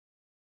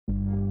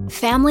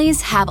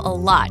Families have a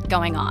lot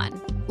going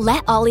on.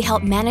 Let Ollie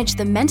help manage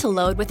the mental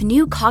load with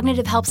new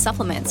cognitive help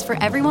supplements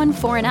for everyone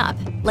 4 and up,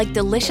 like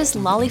delicious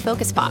Lolly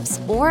Focus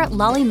Pops or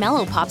Lolly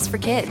Mellow Pops for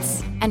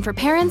kids. And for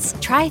parents,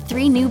 try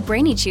 3 new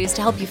Brainy Chews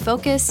to help you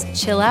focus,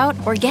 chill out,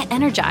 or get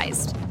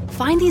energized.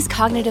 Find these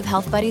cognitive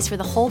health buddies for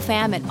the whole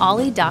fam at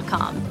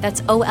ollie.com.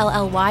 That's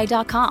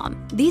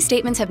OLLY.com. These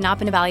statements have not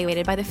been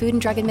evaluated by the Food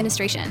and Drug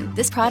Administration.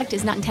 This product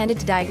is not intended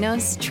to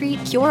diagnose,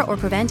 treat, cure, or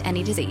prevent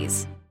any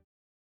disease.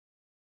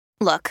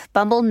 Look,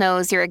 Bumble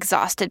knows you're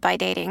exhausted by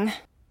dating.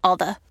 All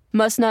the,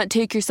 must not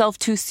take yourself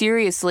too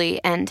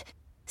seriously, and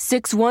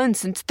 6'1"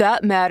 since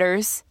that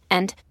matters,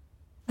 and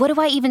what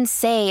do I even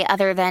say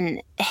other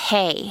than,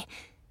 hey?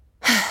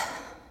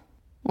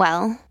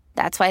 Well,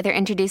 that's why they're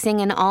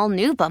introducing an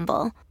all-new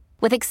Bumble,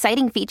 with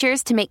exciting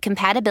features to make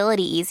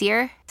compatibility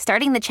easier,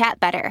 starting the chat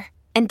better,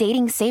 and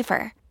dating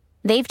safer.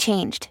 They've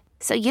changed,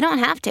 so you don't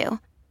have to.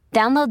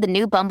 Download the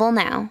new Bumble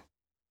now.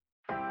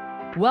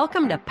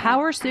 Welcome to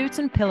Power Suits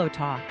and Pillow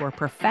Talk, where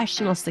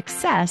professional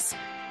success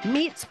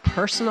meets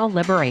personal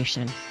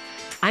liberation.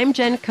 I'm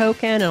Jen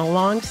Koken, and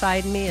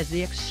alongside me is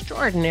the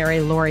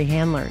extraordinary Lori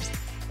Handlers.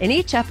 In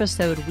each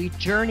episode, we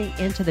journey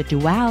into the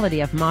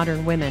duality of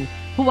modern women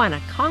who want to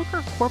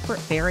conquer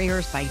corporate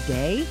barriers by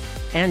day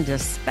and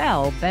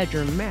dispel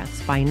bedroom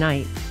myths by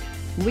night.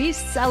 We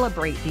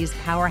celebrate these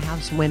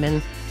powerhouse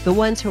women, the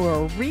ones who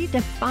are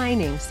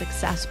redefining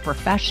success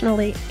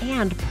professionally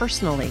and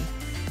personally.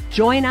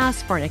 Join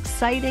us for an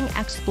exciting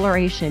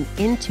exploration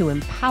into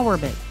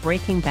empowerment,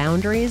 breaking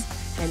boundaries,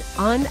 and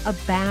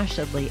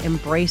unabashedly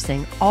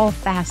embracing all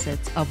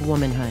facets of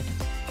womanhood.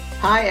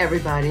 Hi,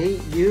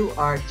 everybody. You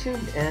are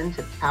tuned in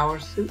to Power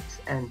Suits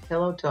and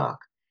Pillow Talk.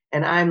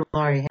 And I'm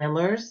Lori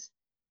Handlers,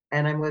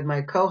 and I'm with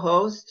my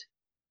co-host,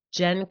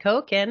 Jen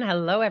Koken.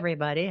 Hello,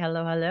 everybody.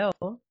 Hello,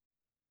 hello.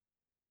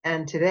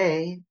 And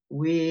today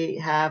we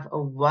have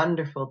a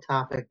wonderful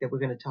topic that we're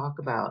going to talk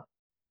about,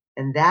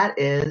 and that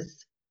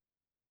is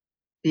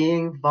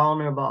being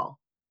vulnerable.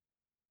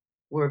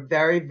 We're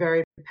very,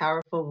 very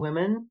powerful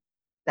women.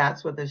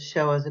 That's what this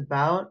show is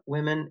about,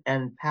 women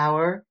and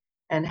power,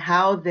 and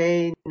how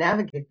they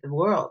navigate the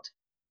world,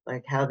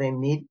 like how they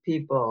meet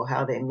people,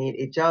 how they meet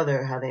each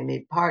other, how they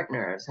meet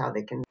partners, how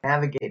they can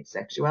navigate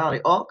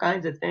sexuality, all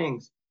kinds of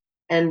things.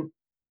 And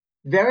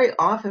very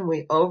often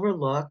we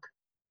overlook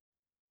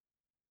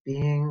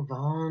being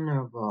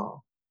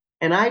vulnerable.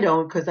 And I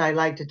don't, because I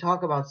like to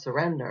talk about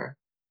surrender,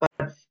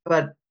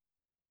 but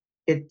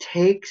it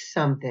takes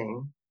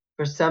something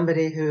for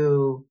somebody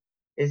who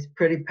is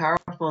pretty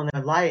powerful in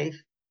their life,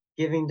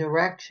 giving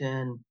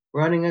direction,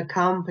 running a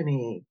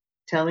company,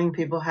 telling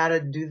people how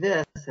to do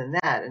this and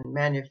that, and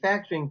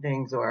manufacturing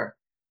things, or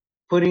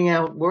putting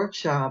out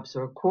workshops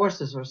or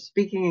courses or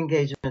speaking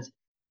engagements.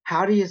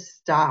 How do you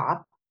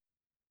stop?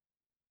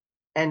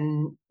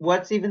 And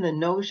what's even the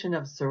notion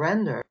of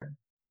surrender?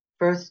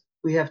 First,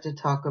 we have to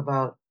talk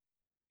about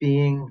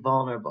being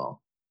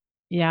vulnerable.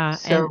 Yeah.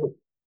 So,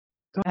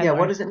 go ahead, yeah, Lori.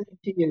 what does it mean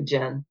to you,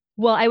 Jen?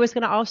 Well, I'm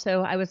going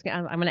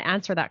to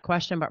answer that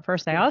question, but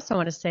first I also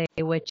want to say,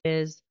 which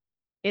is,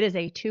 it is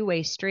a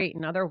two-way street.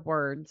 In other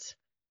words,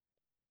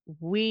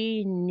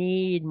 we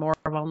need more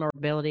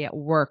vulnerability at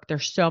work.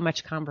 There's so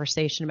much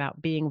conversation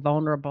about being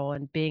vulnerable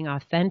and being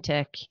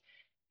authentic.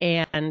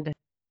 And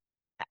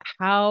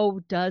how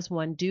does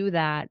one do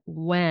that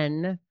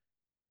when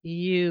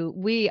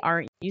we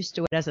aren't used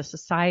to it as a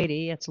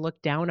society? It's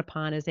looked down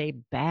upon as a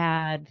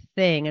bad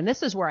thing. And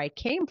this is where I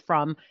came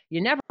from.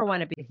 You never want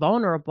to be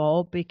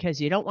vulnerable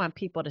because you don't want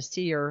people to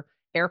see your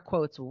air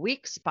quotes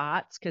weak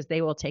spots, because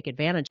they will take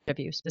advantage of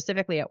you,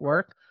 specifically at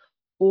work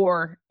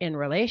or in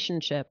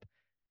relationship.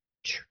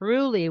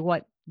 Truly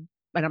and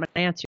I'm going to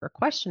answer your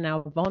question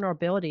now,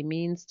 vulnerability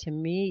means to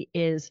me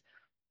is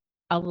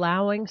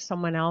allowing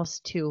someone else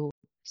to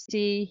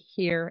see,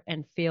 hear,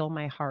 and feel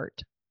my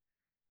heart.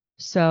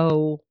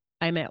 So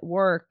I'm at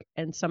work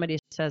and somebody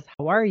says,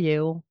 how are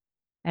you?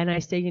 And I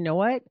say, you know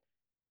what?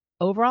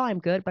 Overall, I'm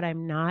good, but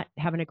I'm not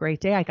having a great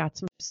day. I got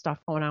some stuff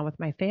going on with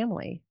my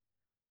family.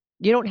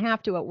 You don't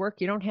have to at work.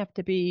 You don't have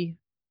to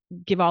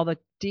give all the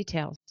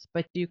details,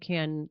 but you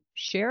can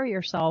share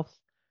yourself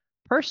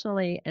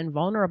personally and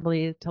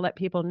vulnerably to let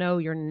people know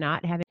you're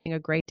not having a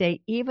great day,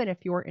 even if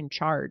you're in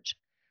charge,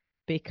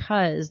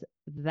 because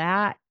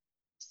that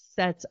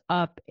sets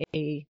up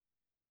an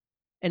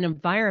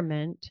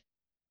environment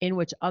in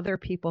which other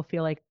people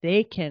feel like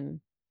they can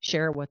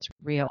share what's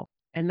real.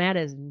 And that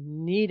is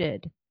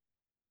needed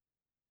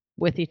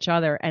with each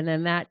other. And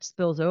then that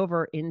spills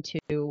over into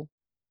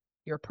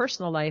your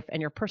personal life, and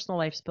your personal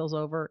life spills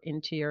over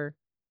into your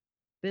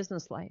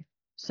business life.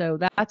 So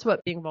that's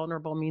what being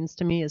vulnerable means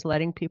to me, is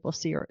letting people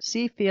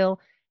see, feel,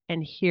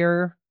 and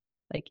hear,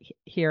 like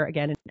hear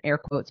again in air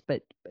quotes,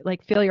 but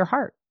like feel your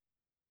heart.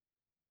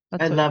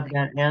 I love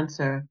that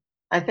answer.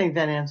 I think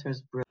that answer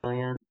is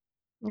brilliant.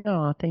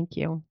 Oh, thank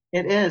you.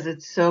 It is.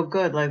 It's so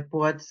good. Like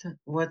what's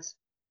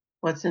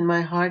in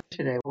my heart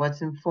today?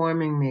 What's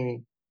informing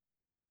me?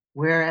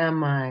 Where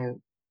am I?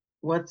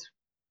 What's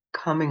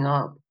coming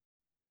up?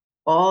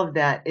 All of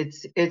that.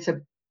 It's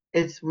a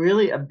it's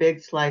really a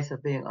big slice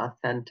of being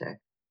authentic.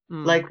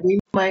 Mm. Like we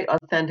might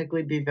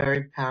authentically be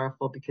very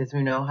powerful because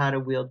we know how to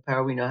wield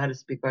power. We know how to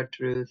speak our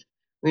truth.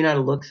 We know how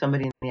to look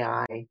somebody in the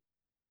eye.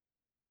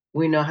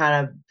 We know how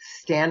to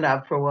stand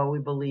up for what we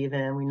believe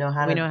in. We know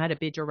how to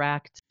be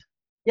direct.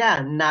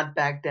 Yeah, not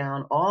back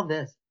down, all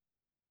this.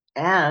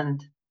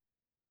 And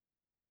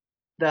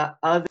the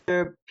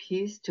other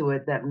piece to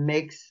it that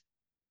makes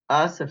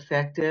us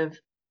effective,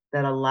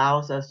 that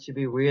allows us to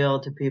be real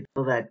to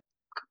people, that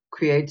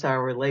creates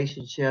our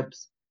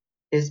relationships,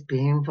 is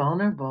being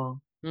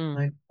vulnerable.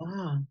 Like,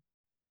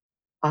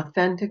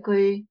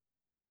 authentically,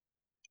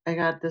 I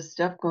got this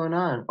stuff going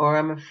on, or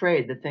I'm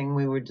afraid, the thing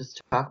we were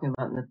just talking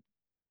about in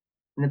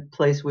the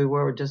place we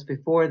were just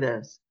before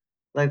this.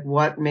 Like,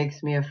 what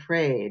makes me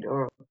afraid,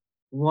 or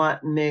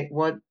what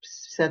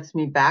sets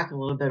me back a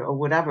little bit, or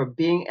whatever.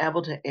 Being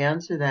able to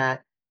answer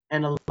that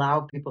and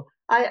allow people.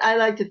 I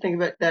like to think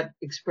about that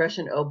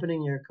expression,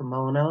 opening your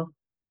kimono.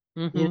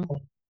 You know,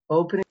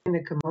 opening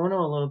the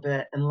kimono a little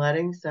bit and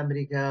letting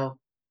somebody go.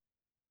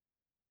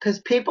 Because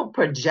people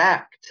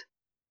project.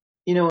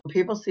 You know, when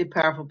people see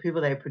powerful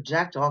people, they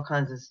project all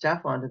kinds of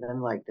stuff onto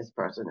them, like this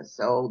person is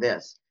so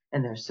this,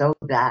 and they're so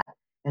that,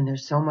 and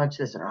there's so much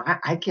this, and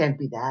I can't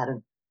be that.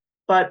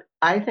 But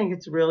I think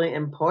it's really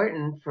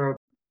important for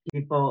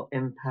people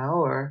in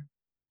power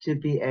to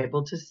be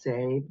able to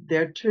say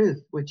their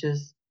truth, which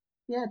is,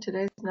 yeah,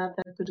 today's not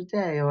that good a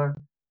day, or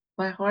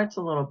my heart's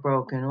a little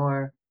broken,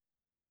 or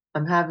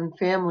I'm having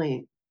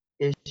family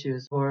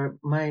issues, or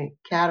my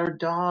cat or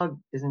dog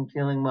isn't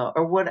feeling well,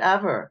 or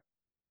whatever.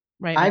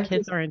 Right. My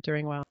kids aren't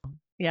doing well.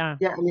 Yeah.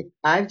 Yeah. I mean,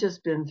 I've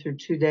just been through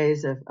 2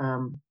 days of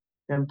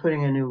them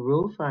putting a new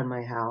roof on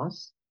my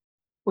house,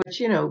 which,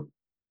 you know,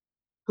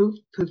 who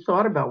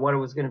thought about what it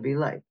was going to be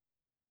like?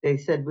 They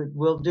said,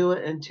 we'll do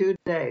it in 2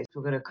 days.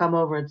 We're going to come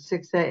over at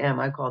 6 a.m.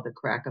 I call it the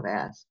crack of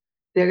ass.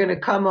 They're going to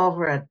come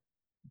over at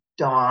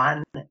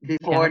dawn,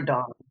 before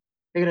dawn.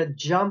 They're going to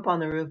jump on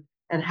the roof.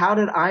 And how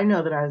did I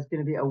know that I was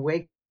going to be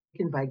awakened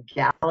by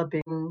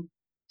galloping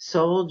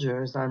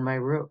soldiers on my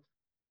roof?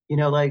 You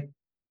know, like,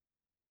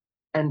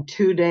 and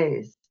 2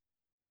 days,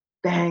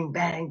 bang,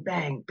 bang,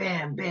 bang,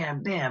 bam,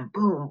 bam, bam,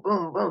 boom,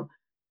 boom, boom,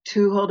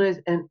 2 whole days.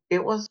 And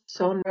it was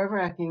so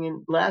nerve-wracking.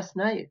 And last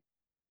night,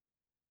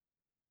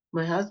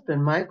 my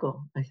husband,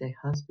 Michael, I say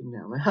husband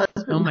now, my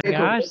husband, oh my Michael,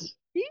 gosh,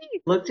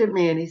 looked at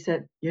me and he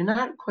said, "You're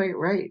not quite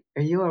right.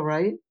 Are you all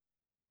right?"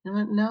 I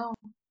went, "No,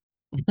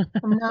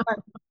 I'm not."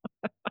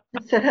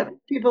 I said,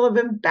 "People have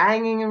been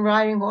banging and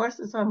riding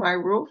horses on my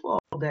roof all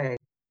day.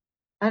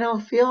 I don't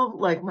feel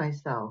like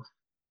myself."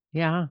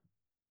 Yeah.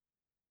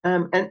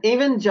 And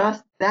even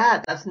just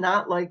that, that's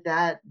not like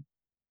that,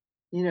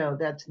 you know,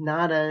 that's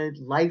not a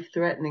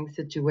life-threatening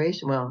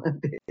situation. Well,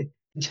 it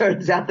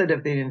turns out that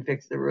if they didn't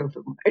fix the roof,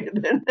 it might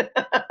have been.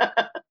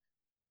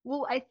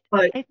 Well,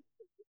 But it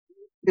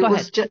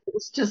was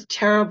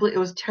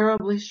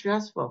terribly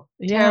stressful.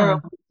 Yeah.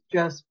 Terribly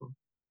stressful.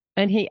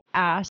 And he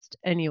asked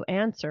and you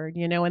answered,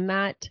 you know, and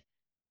that,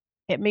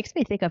 it makes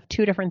me think of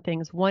two different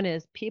things. One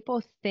is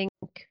people think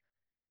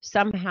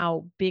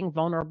somehow being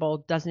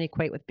vulnerable doesn't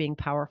equate with being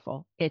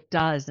powerful. It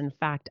does. In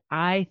fact,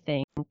 I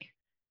think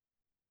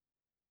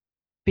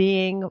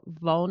being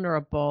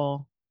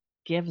vulnerable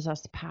gives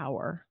us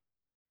power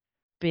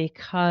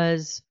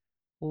because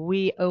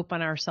we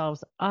open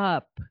ourselves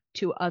up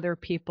to other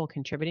people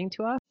contributing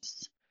to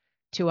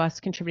us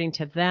contributing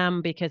to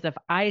them. Because if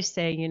I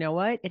say, you know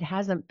what, it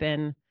hasn't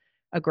been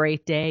a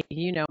great day.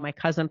 You know, my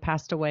cousin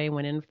passed away,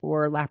 went in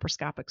for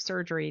laparoscopic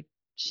surgery.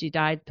 She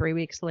died 3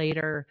 weeks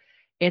later.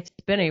 It's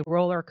been a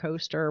roller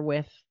coaster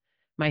with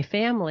my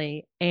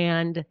family.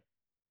 And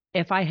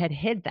if I had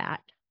hid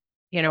that,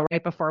 you know,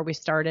 right before we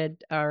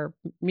started, our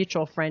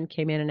mutual friend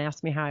came in and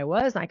asked me how I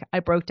was. I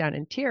broke down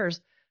in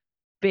tears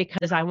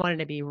because I wanted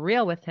to be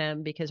real with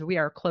him because we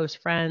are close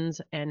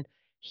friends and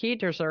he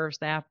deserves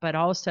that. But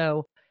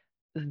also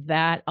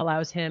that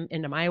allows him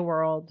into my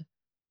world.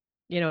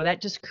 You know,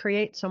 that just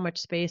creates so much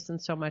space and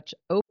so much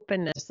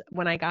openness.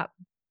 When I got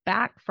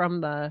back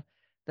from the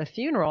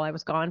funeral, I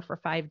was gone for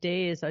 5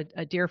 days.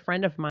 A dear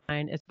friend of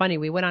mine, it's funny,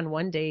 we went on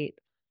one date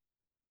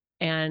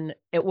and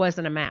it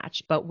wasn't a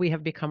match, but we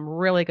have become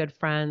really good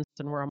friends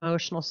and we're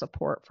emotional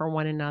support for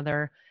one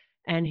another.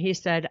 And he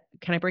said,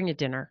 "Can I bring you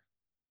dinner?"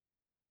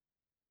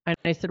 And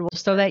I said, "Well,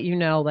 so that you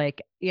know,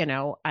 like, you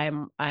know,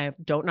 I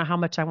don't know how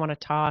much I want to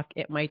talk.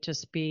 It might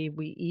just be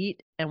we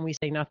eat and we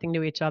say nothing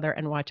to each other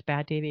and watch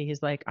bad TV."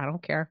 He's like, "I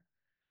don't care.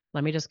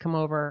 Let me just come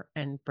over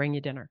and bring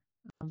you dinner."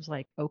 I was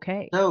like,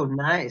 "Okay." So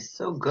nice,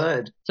 so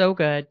good. So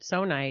good,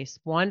 so nice,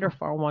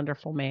 wonderful,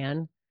 wonderful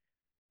man.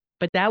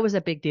 But that was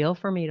a big deal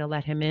for me to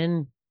let him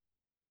in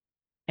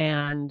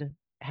and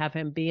have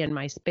him be in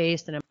my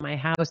space and in my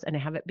house and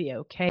have it be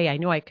okay. I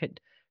knew I could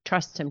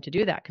trust him to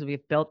do that because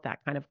we've built that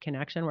kind of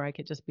connection where I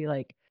could just be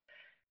like,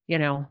 you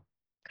know,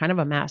 kind of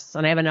a mess.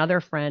 And I have another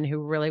friend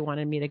who really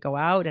wanted me to go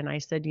out. And I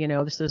said, you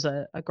know, this is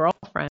a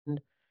girlfriend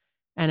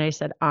And I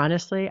said,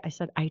 honestly, I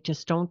said, I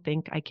just don't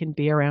think I can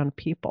be around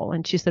people.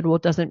 And she said, well,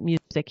 doesn't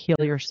music heal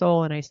your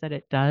soul? And I said,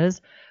 it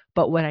does.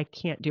 But what I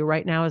can't do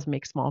right now is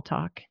make small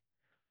talk.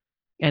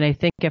 And I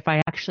think if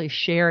I actually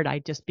shared,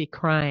 I'd just be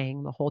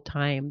crying the whole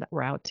time that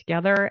we're out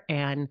together.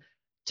 And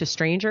to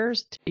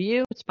strangers, to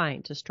you, it's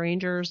fine. To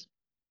strangers,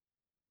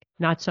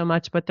 not so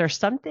much. But there's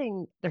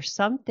something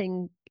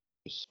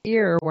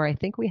here where I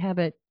think we have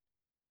it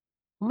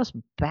almost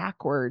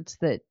backwards,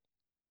 that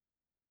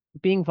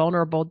being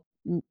vulnerable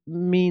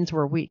means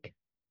we're weak.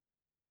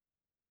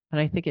 And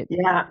I think it.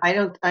 Yeah,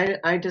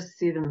 I just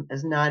see them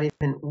as not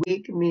even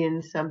weak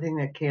means something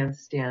that can't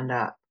stand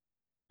up.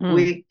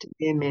 Weak to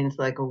me means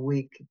like a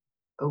weak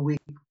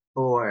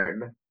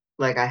board,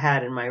 like I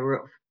had in my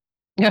roof.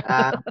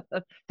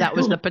 That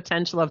was the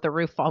potential of the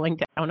roof falling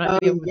down on Oh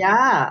you.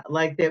 yeah,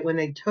 like that when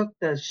they took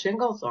the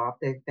shingles off,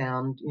 they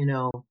found,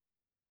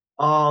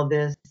 all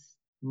this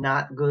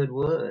not good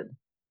wood,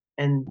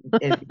 and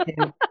it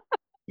became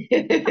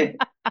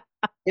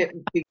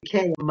it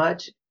became a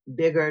much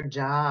bigger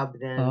job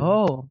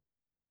Oh,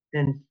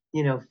 than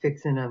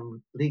fixing a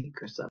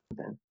leak or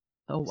something.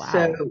 oh wow.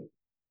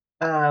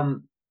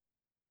 So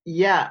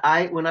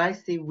yeah, when I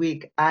see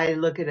weak, I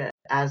look at it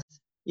as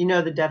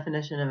the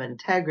definition of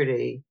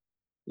integrity,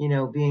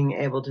 being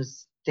able to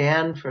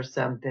stand for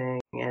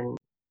something and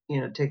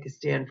take a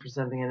stand for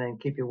something and then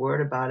keep your word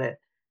about it,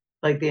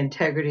 like the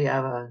integrity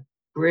of a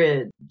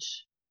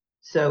bridge.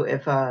 So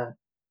if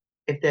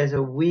there's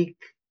a weak,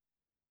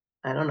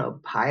 I don't know,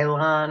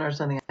 pylon or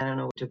something, I don't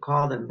know what to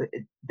call them, but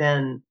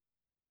then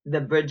the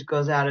bridge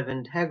goes out of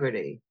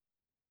integrity,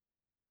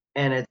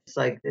 and it's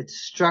like it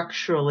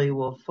structurally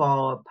will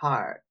fall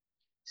apart.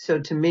 So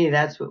to me,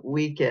 that's what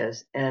weak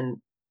is, and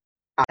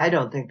I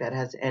don't think that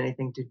has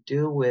anything to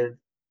do with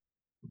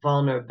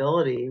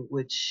vulnerability,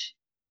 which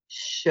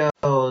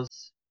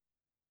shows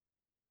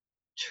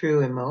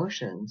true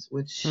emotions,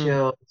 which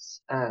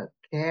shows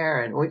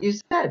care, and what you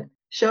said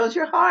shows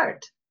your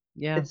heart.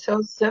 Yeah. It's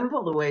so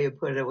simple the way you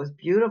put it. It was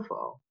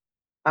beautiful.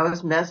 I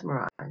was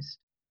mesmerized.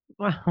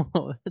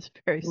 Wow, that's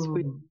very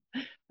sweet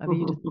of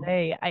you to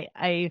say.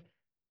 I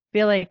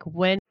feel like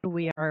when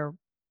we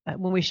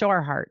show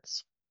our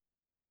hearts,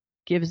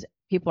 gives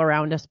people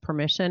around us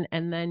permission,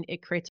 and then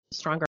it creates a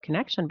stronger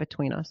connection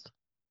between us.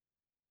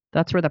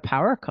 That's where the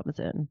power comes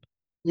in.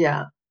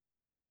 Yeah.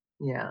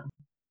 Yeah.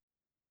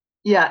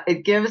 Yeah,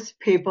 it gives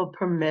people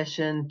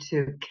permission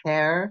to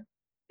care.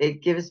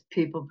 It gives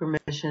people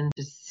permission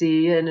to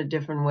see in a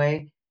different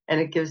way. And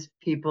it gives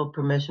people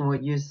permission,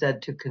 what you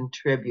said, to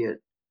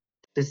contribute,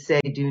 to say,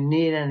 do you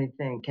need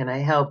anything? Can I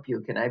help you?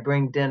 Can I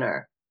bring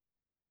dinner?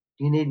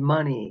 Do you need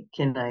money?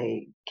 Can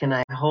I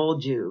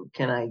hold you?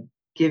 Can I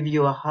give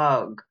you a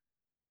hug?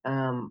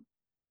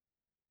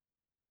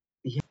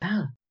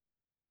 Yeah.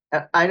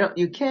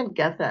 You can't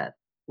get that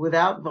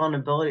without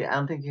vulnerability. I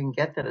don't think you can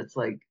get that. It's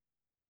like,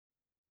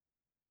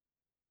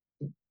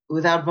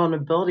 without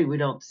vulnerability, we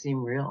don't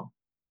seem real.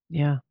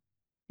 Yeah.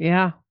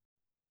 Yeah.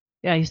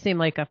 Yeah. You seem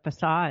like a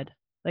facade.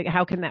 Like,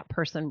 how can that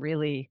person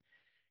really,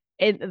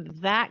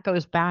 that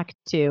goes back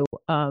to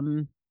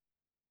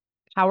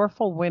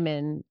powerful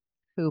women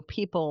who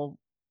people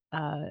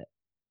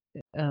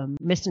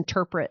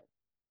misinterpret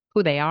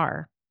who they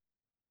are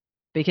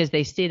because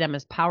they see them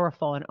as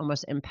powerful and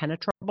almost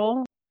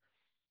impenetrable.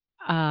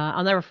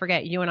 I'll never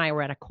forget, you and I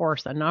were at a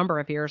course a number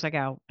of years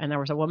ago, and there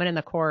was a woman in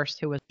the course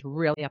who was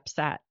really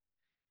upset,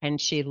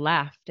 and she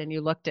left, and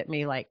you looked at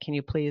me like, can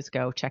you please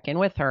go check in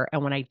with her?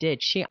 And when I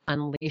did, she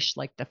unleashed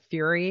like the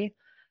fury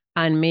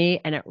on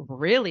me, and it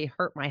really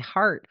hurt my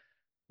heart.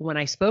 When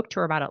I spoke to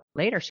her about it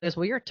later, she goes,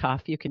 well, you're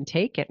tough, you can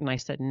take it. And I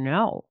said,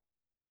 no.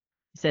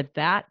 I said,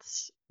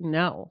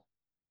 no.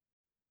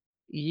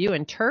 You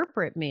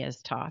interpret me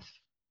as tough.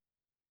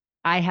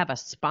 I have a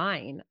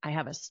spine. I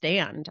have a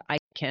stand. I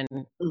can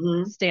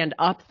stand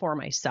up for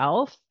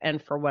myself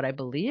and for what I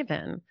believe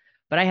in,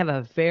 but I have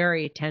a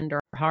very tender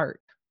heart.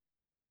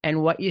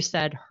 And what you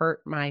said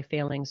hurt my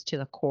feelings to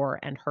the core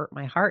and hurt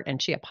my heart.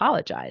 And she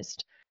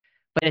apologized.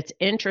 But it's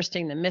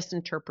interesting, the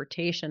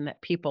misinterpretation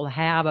that people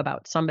have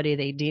about somebody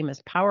they deem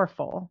as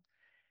powerful.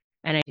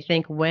 And I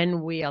think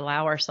when we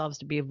allow ourselves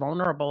to be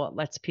vulnerable, it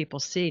lets people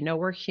see, no,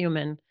 we're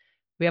human.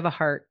 We have a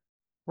heart.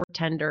 We're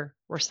tender.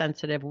 We're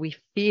sensitive. We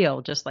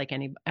feel just like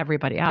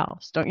everybody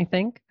else. Don't you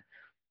think?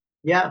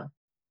 Yeah.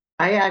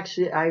 I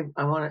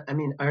want to, I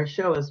mean, our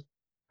show is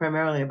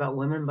primarily about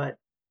women, but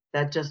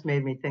that just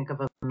made me think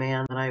of a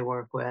man that I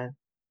work with.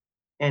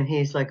 And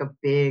he's like a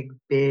big,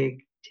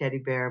 big teddy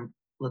bear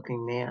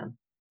looking man.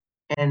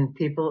 And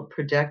people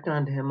project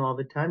onto him all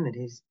the time that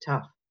he's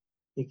tough.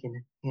 He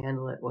can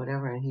handle it,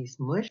 whatever. And he's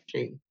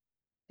mushy.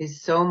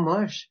 He's so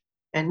mush.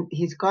 And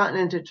he's gotten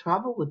into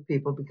trouble with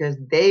people because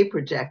they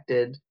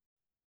projected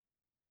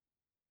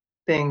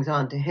things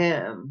onto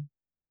him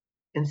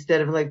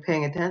instead of like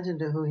paying attention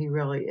to who he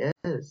really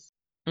is.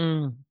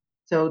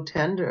 So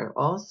tender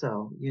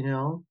also,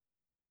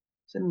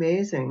 it's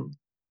amazing.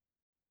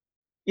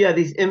 Yeah,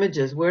 these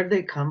images, where did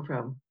they come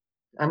from?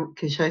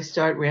 Should I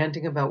start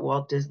ranting about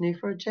Walt Disney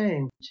for a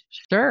change?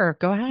 Sure,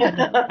 go ahead.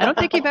 I don't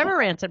think you've ever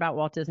ranted about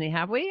Walt Disney,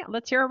 have we?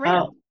 Let's hear a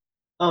rant.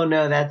 Oh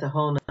no, that's a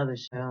whole nother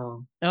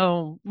show.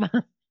 Oh. I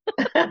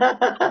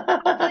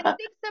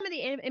think some of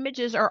the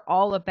images are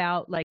all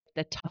about like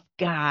the tough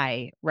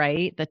guy,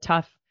 right? The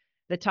tough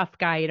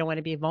guy. You don't want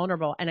to be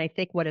vulnerable. And I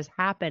think what has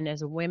happened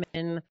is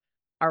women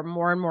are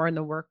more and more in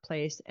the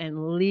workplace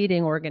and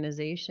leading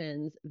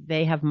organizations.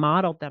 They have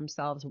modeled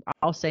themselves.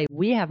 I'll say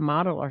we have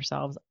modeled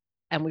ourselves,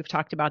 and we've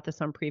talked about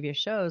this on previous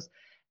shows,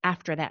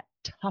 after that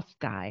tough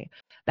guy.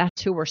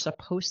 That's who we're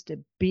supposed to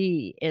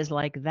be, is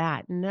like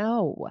that.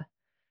 No,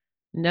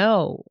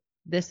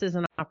 this is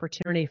an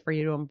opportunity for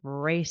you to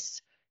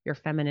embrace your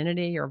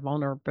femininity, your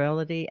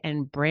vulnerability,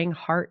 and bring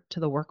heart to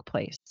the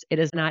workplace. It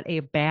is not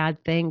a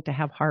bad thing to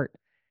have heart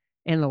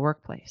in the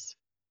workplace.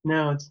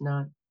 No, it's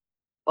not.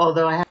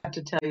 Although I have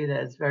to tell you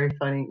that it's very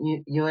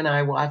funny. You and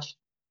I watched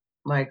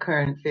my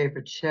current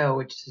favorite show,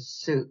 which is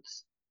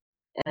Suits.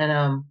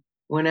 And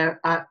one of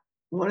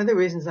the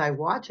reasons I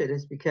watch it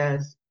is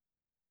because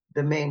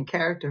the main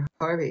character,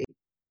 Harvey,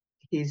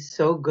 he's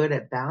so good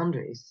at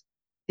boundaries.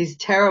 He's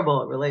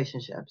terrible at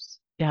relationships.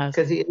 Yes.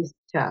 Because he is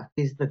tough.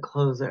 He's the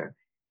closer.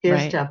 He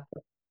is Right. tough.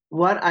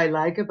 What I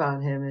like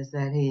about him is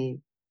that he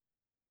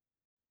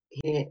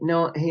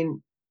no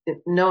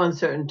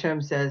uncertain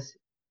terms says,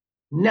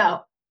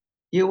 no,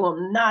 you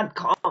will not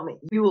call me.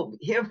 You will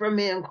hear from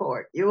me in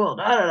court. You will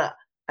da da da.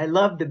 I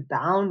love the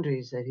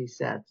boundaries that he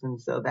sets,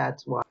 and so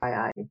that's one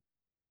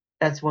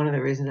of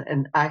the reasons.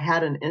 And I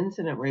had an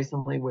incident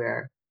recently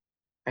where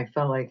I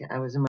felt like I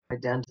was in my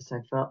dentist.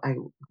 I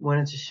went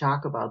into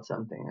shock about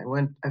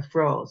something. I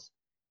froze,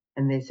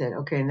 and they said,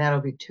 okay, and that'll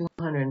be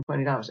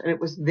 $220. And it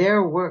was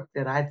their work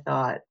that I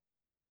thought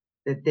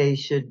that I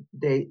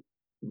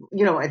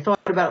thought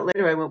about it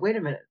later. I went, wait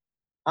a minute,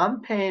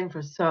 I'm paying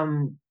for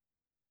something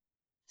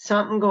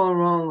going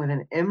wrong with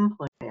an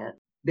implant.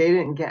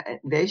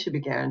 They should be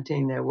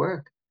guaranteeing their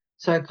work.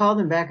 So I called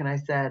them back and I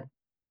said,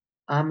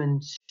 I'm in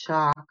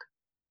shock.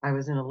 I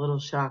was in a little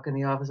shock in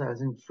the office. I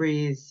was in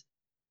freeze.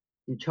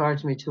 You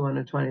charged me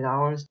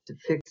 $220 to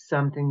fix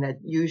something that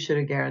you should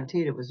have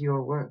guaranteed. It was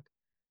your work.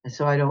 And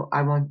so I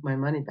want my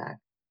money back.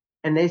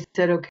 And they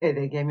said, okay,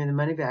 they gave me the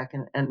money back.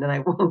 And then I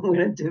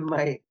went into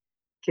my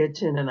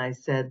kitchen and I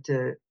said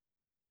to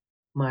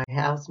my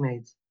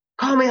housemates,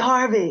 call me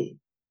Harvey.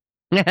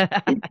 Well,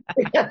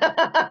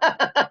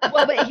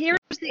 but here's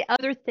the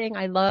other thing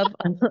I love.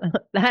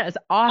 That is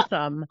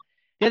awesome.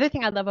 The other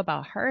thing I love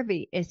about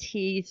Harvey is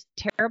he's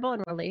terrible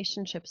in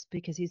relationships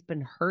because he's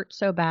been hurt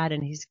so bad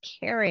and he's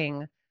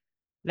carrying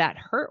that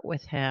hurt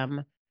with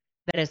him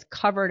that is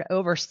covered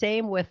over.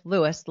 Same with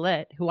Louis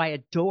Litt, who I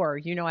adore.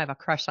 You know, I have a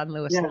crush on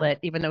Louis Litt,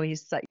 even though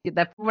he's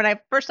when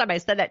first time I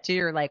said that to you,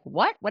 you're like,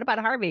 what? What about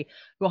Harvey?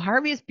 Well,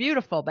 Harvey is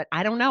beautiful, but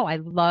I don't know. I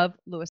love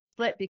Louis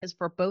Litt because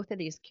for both of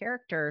these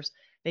characters,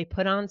 they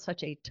put on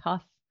such a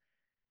tough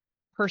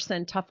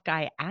person, tough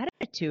guy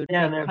attitude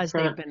because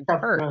they've been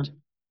hurt.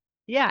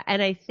 Yeah.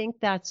 And I think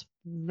that's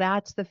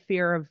the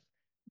fear of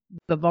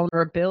the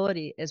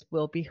vulnerability is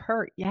we'll be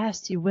hurt.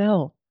 Yes, you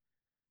will.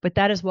 But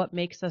that is what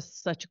makes us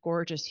such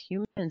gorgeous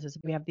humans is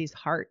we have these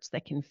hearts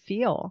that can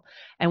feel.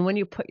 And when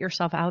you put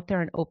yourself out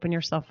there and open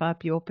yourself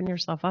up, you open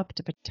yourself up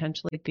to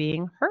potentially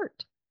being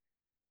hurt.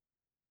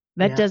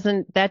 That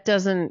doesn't,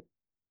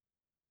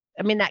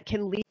 I mean, that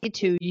can lead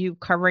to you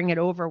covering it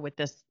over with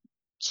this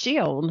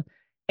shield.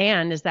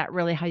 And is that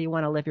really how you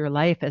want to live your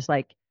life? Is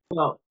like,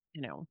 well,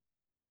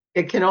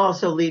 it can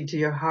also lead to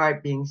your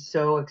heart being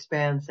so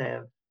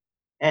expansive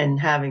and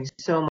having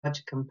so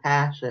much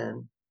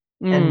compassion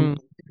and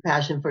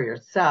compassion for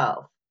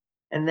yourself,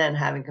 and then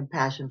having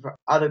compassion for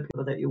other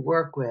people that you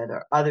work with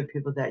or other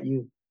people that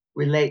you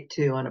relate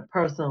to on a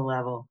personal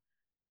level.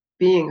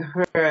 Being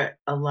hurt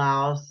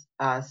allows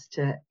us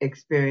to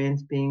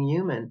experience being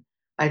human.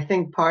 I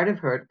think part of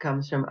hurt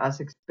comes from us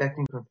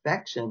expecting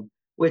perfection,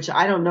 which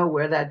I don't know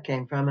where that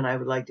came from, and I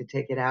would like to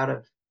take it out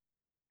of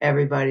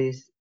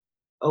everybody's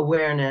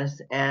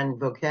awareness and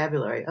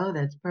vocabulary. Oh,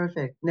 that's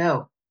perfect.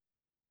 No.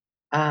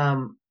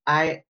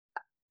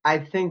 I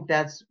think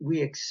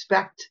we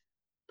expect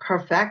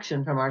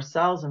perfection from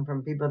ourselves and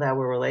from people that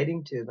we're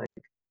relating to,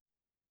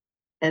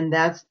 and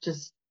that's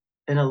just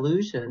an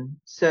illusion.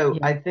 So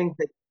I think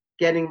that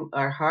getting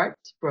our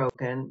hearts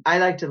broken, I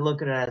like to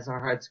look at it as our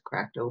hearts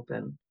cracked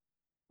open.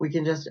 We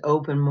can just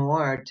open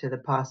more to the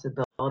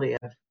possibility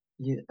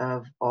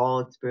of all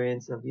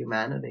experience of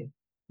humanity.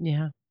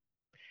 Yeah.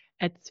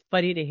 It's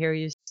funny to hear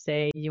you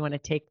say you want to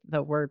take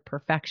the word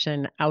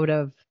perfection out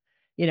of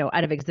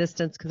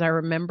existence. Cause I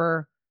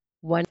remember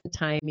one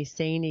time me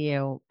saying to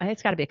you,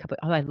 it's gotta be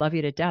I love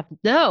you to death.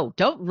 No,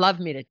 don't love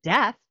me to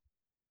death.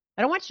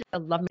 I don't want you to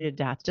love me to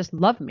death. Just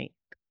love me.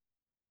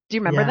 Do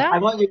you remember that? I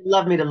want you to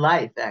love me to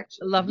life,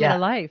 actually. Love me to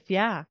life.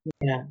 Yeah.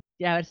 Yeah.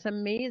 Yeah. It's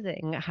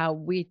amazing how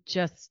we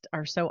just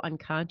are so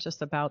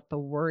unconscious about the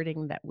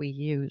wording that we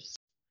use.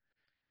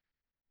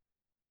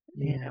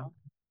 Yeah.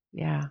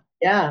 Yeah.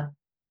 Yeah.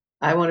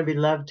 I want to be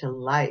loved to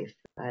life.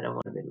 I don't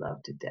want to be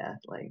loved to death.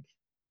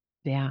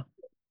 Yeah.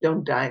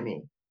 Don't die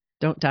me.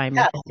 Don't die me.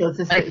 Yeah, so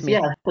it's Life me.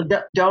 yeah. So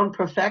don't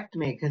perfect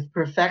me, because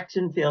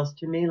perfection feels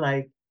to me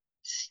like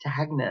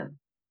stagnant.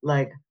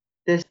 Like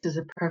this is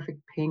a perfect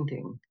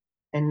painting,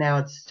 and now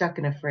it's stuck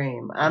in a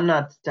frame. I'm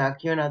not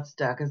stuck. You're not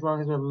stuck. As long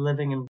as we're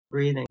living and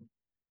breathing,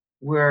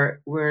 we're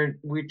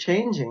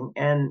changing,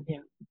 Yeah.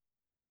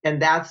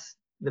 and that's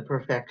the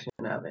perfection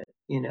of it.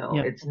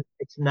 Yeah.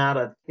 It's not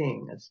a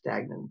thing, a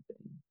stagnant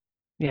thing.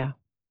 Yeah.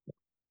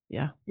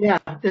 Yeah. Yeah,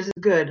 this is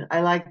good.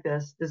 I like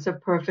this. This is a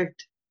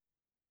perfect.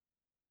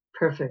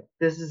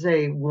 This is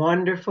a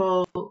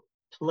wonderful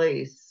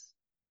place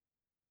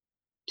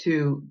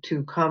to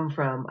come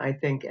from, I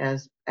think,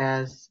 as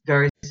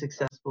very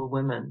successful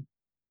women.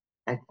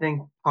 I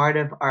think part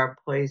of our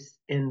place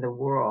in the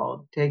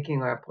world,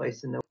 taking our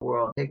place in the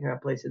world, taking our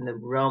place in the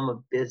realm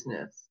of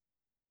business,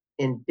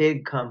 in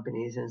big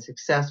companies and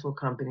successful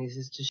companies,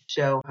 is to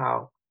show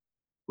how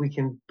we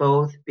can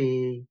both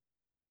be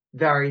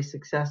very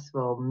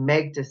successful,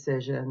 make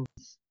decisions,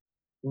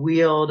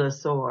 wield a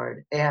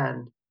sword,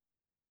 and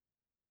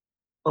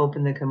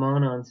open the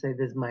kimono and say,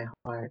 "This is my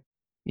heart.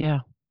 Yeah.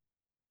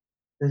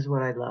 This is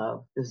what I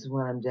love. This is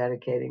what I'm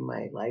dedicating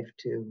my life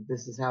to.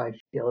 This is how I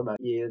feel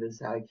about you. This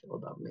is how I feel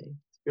about me."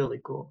 It's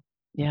really cool.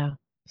 Yeah.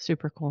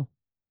 Super cool.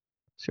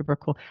 Super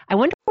cool. I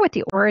wonder what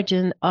the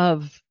origin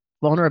of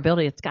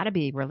vulnerability. It's got to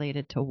be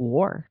related to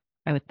war,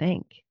 I would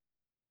think.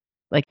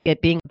 Like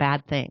it being a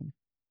bad thing.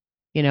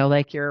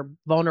 Like you're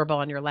vulnerable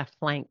on your left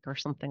flank or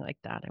something like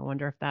that. I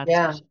wonder if that's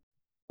Yeah,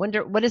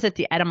 wonder what is it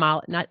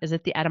not is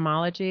it the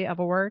etymology of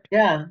a word?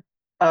 yeah.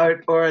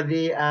 Or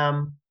the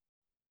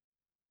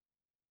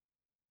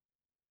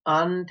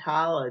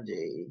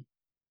ontology.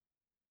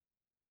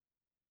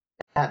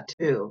 That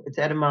too. It's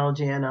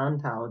etymology and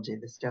ontology,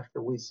 the stuff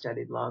that we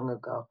studied long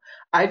ago.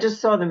 I just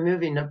saw the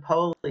movie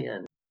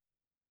Napoleon,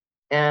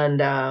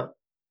 and oh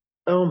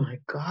my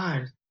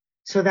God.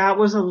 So that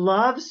was a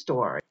love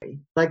story.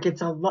 Like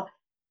it's a love.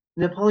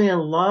 Napoleon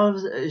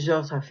loves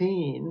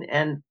Josephine,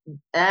 and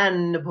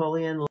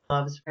Napoleon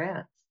loves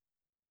France,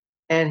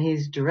 and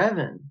he's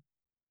driven.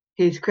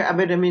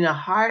 I mean, a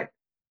heart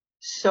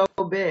so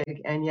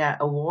big, and yet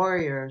a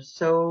warrior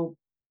so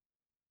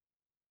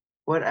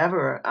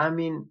whatever. I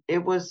mean,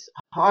 it was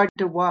hard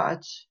to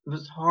watch. It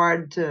was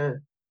hard to.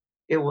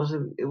 It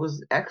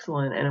was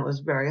excellent, and it was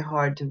very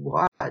hard to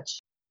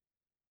watch.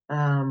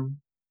 Um,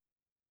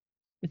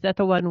 Is that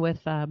the one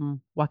with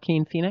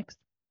Joaquin Phoenix?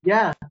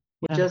 yeah,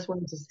 we Yeah. just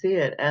went to see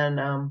it,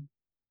 and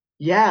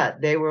yeah,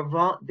 there were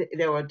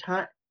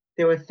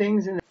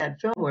things in that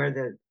film where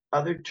the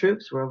other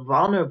troops were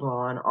vulnerable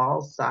on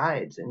all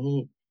sides, and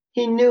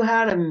he knew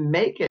how to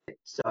make it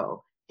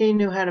so. He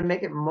knew how to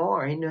make it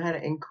more. He knew how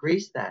to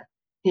increase that.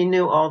 He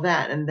knew all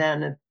that, and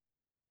then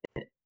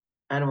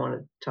I don't want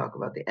to talk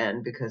about the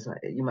end because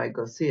you might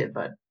go see it,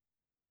 but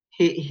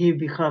he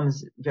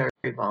becomes very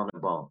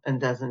vulnerable and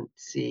doesn't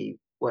see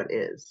what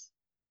is.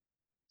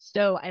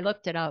 So I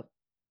looked it up.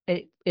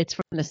 It's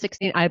from the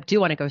 16. I do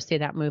want to go see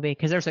that movie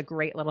because there's a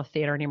great little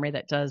theater near me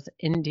that does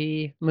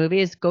indie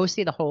movies. Go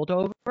see The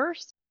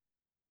Holdovers.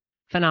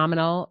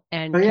 Phenomenal.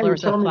 And Oh yeah, you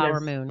Killers of told me Flower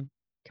this. Moon.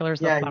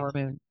 Killers of Yeah, Flower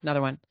Moon.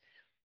 Another one.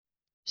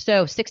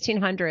 So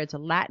 1600s, a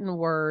Latin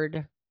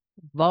word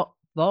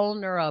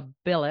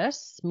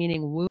vulnerabilis,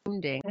 meaning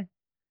wounding,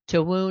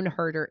 to wound,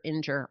 hurt, or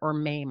injure, or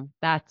maim.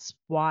 That's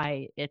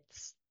why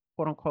it's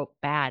quote unquote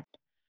bad,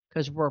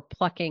 because we're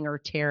plucking or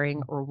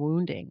tearing or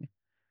wounding.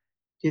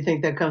 do you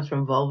think that comes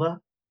from vulva?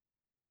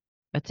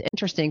 That's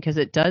interesting because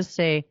it does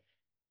say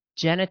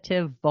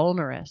genitive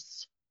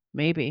vulnerus,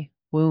 maybe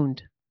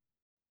wound.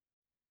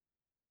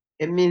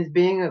 It means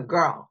being a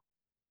girl.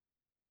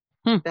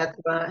 Hmm. That's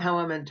how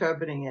I'm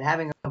interpreting it.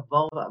 Having a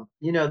vulva.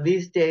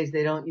 These days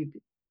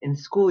in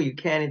school you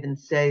can't even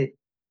say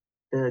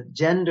the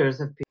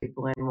genders of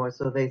people anymore.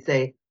 So they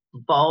say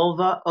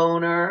vulva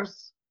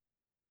owners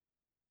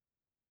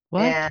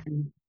What?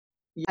 and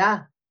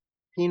yeah,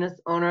 penis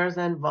owners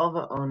and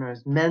vulva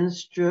owners,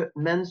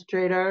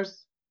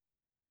 menstruators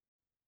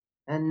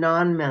and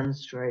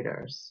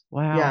non-menstruators.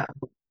 Wow. Yeah,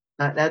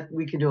 that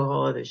we can do a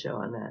whole other show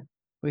on that.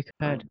 We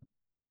could.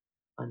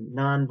 On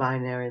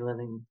non-binary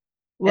living.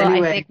 Well, I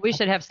Anyway, think we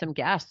should have some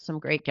guests, some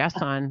great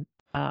guests on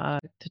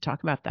to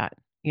talk about that.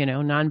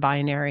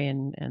 Non-binary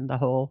and the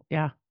whole.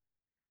 Yeah.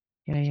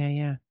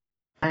 Yeah.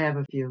 I have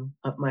a few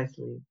up my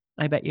sleeve.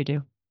 I bet you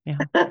do. Yeah.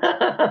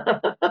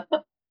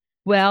 So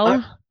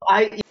Well,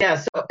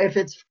 if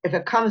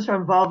it comes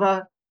from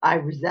vulva, I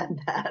resent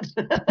that.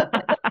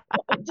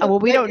 well,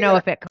 we don't know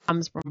if it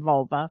comes from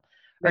vulva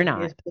or Making a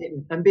not.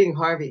 statement. I'm being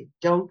Harvey.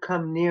 Don't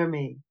come near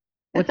me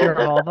With your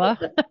vulva.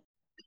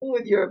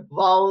 with your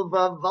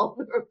vulva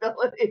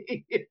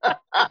vulnerability.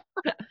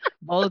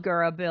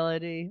 Vulgar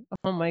ability.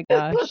 Oh my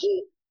gosh.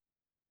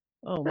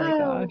 Oh my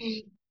gosh.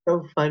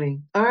 So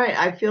funny. All right,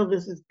 I feel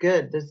this is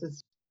good. This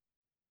is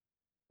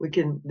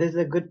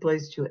a good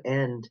place to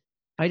end.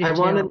 I do I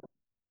too.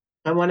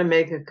 want to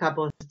make a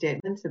couple of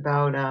statements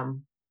about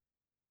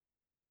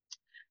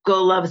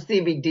Go Love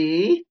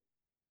CBD.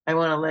 I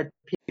want to let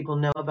people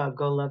know about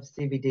Go Love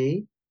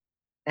CBD.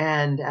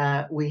 And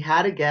we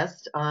had a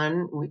guest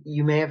on.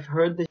 You may have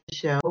heard the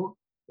show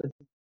with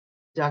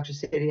Dr.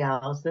 Sadie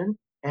Allison,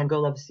 and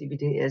Go Love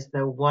CBD is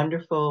the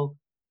wonderful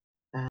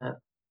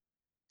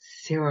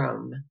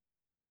serum.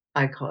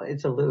 I call it.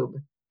 It's a lube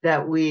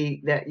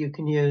that you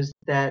can use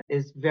that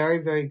is very,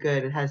 very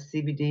good. It has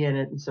CBD in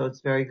it, and so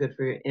it's very good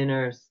for your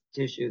inner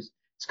tissues.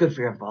 It's good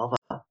for your vulva.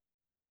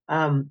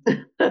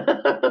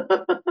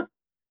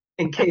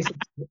 In case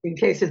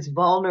it's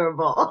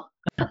vulnerable.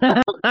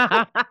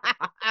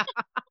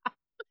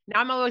 Now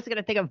I'm always going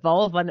to think of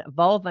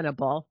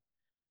vulnerable.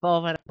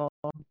 Vulnerable.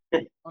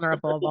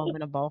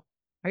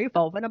 Are you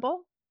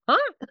vulnerable? Huh?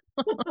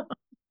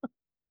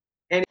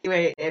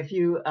 Anyway, if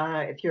you're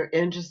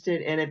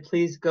interested in it,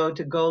 please go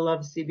to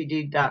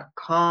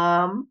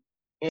golovecbd.com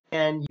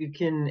and you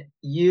can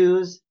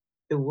use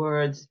the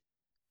words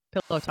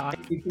Pillow Talk.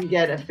 You can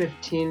get a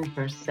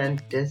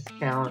 15%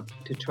 discount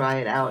to try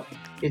it out.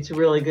 It's a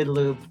really good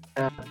lube,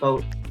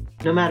 both,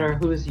 no matter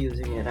who's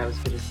using it. I was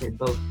going to say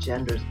both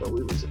genders, but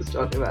we were just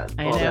talking about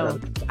I know.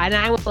 And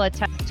I will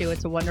attest to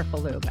it's a wonderful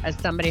lube. As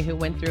somebody who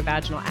went through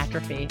vaginal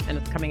atrophy and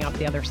it's coming out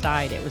the other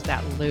side, it was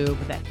that lube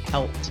that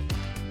helped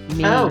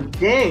me. Oh,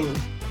 ding.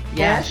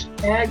 Yes.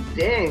 Hashtag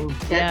ding.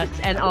 Yes.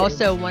 And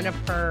also one of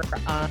her,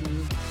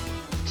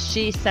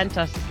 she sent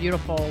us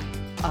beautiful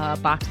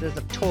boxes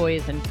of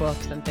toys and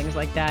books and things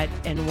like that.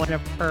 And one of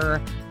her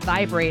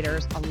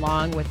vibrators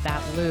along with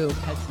that lube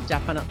has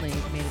definitely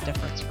made a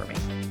difference for me.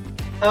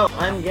 Oh,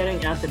 I'm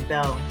getting out the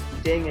bell.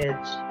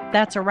 Dingage.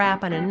 That's a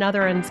wrap on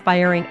another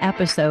inspiring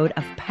episode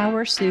of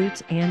Power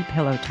Suits and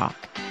Pillow Talk.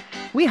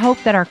 We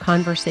hope that our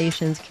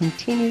conversations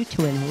continue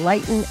to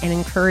enlighten and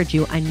encourage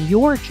you on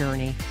your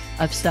journey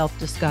of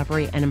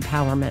self-discovery and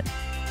empowerment.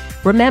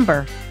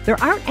 Remember,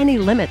 there aren't any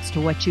limits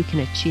to what you can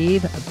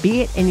achieve,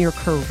 be it in your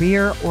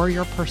career or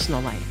your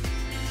personal life.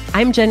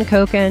 I'm Jen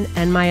Koken,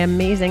 and my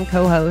amazing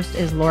co-host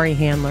is Lori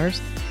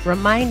Handlers,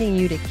 reminding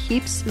you to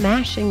keep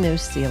smashing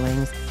those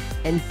ceilings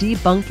and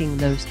debunking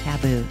those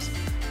taboos.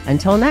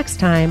 Until next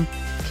time,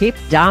 keep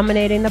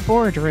dominating the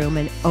boardroom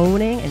and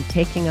owning and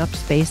taking up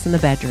space in the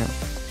bedroom.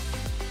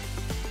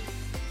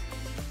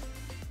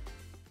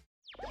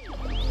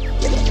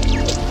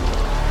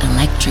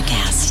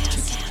 Electricast.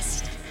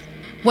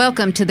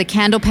 Welcome to the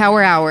Candle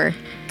Power Hour.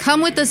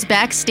 Come with us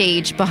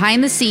backstage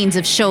behind the scenes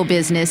of show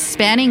business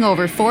spanning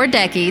over 4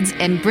 decades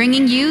and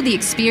bringing you the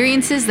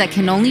experiences that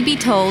can only be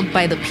told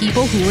by the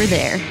people who were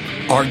there.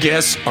 Our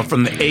guests are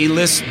from the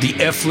A-list, the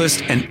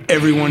F-list, and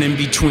everyone in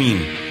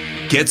between.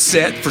 Get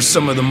set for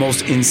some of the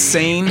most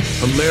insane,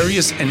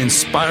 hilarious, and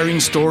inspiring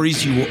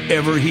stories you will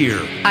ever hear.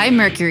 I'm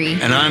Mercury.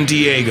 And I'm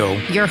Diego.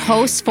 Your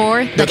hosts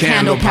for the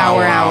Candle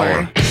Power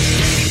Hour.